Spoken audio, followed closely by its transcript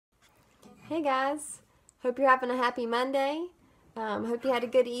Hey guys, hope you're having a happy Monday. Hope you had a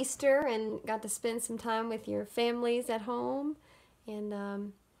good Easter and got to spend some time with your families at home. And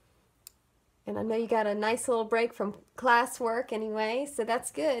I know you got a nice little break from classwork anyway, so that's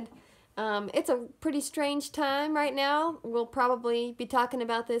good. It's a pretty strange time right now. We'll probably be talking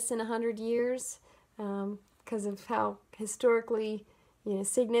about this in 100 years because of how historically,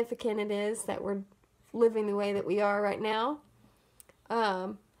 significant it is that we're living the way that we are right now.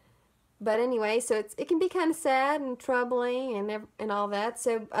 But anyway, so it can be kind of sad and troubling and all that.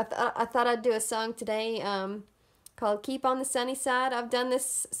 So I thought I'd do a song today called "Keep on the Sunny Side." I've done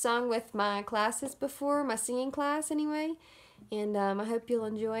this song with my classes before, my singing class anyway, and I hope you'll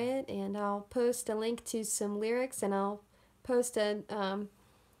enjoy it. And I'll post a link to some lyrics, and I'll post a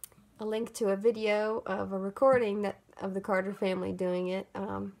link to a video of a recording of the Carter family doing it.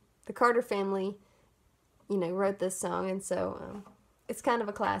 The Carter family, wrote this song, and so it's kind of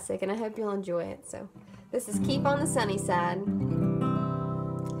a classic, and I hope you'll enjoy it. So this is "Keep on the Sunny Side."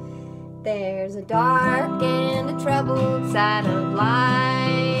 There's a dark and a troubled side of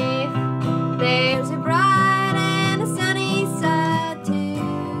life. There's a bright and a sunny side too.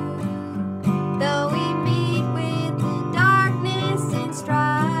 Though we meet with the darkness and strife,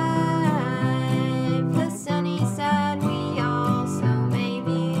 the sunny side we also may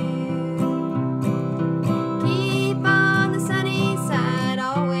view. Keep on the sunny side,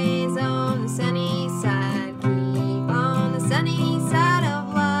 always on the sunny side. Keep on the sunny side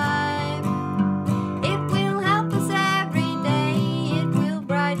of life.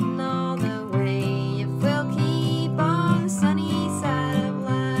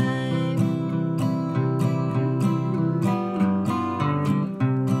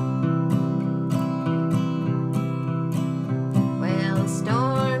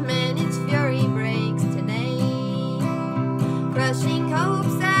 Crushing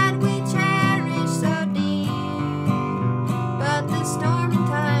hopes that we cherish so dear, but the storm and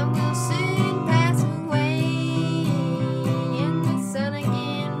time will soon pass away, and the sun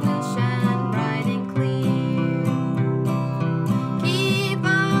again will shine bright and clear. Keep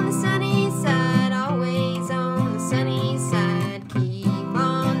on the sunny side, always on the sunny side. Keep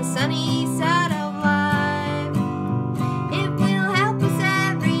on the sunny side of life. It will help us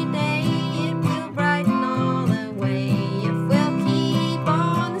every day, it will brighten all the way.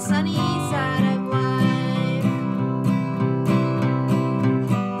 Sunny side of life.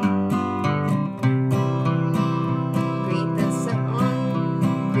 Greet the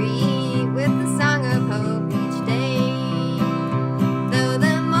sun, greet with the song of hope each day. Though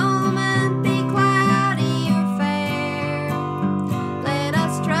the moment be cloudy or fair, let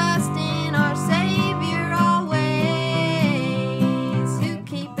us trust in our Savior always, who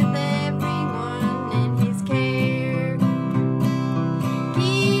keepeth everyone in His care.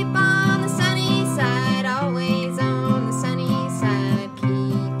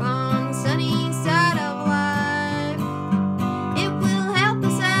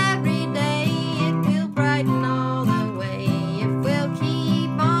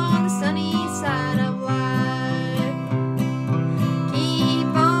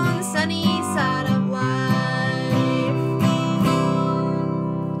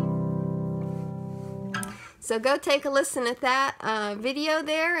 So go take a listen at that video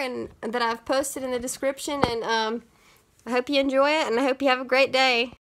there and that I've posted in the description, and I hope you enjoy it, and I hope you have a great day.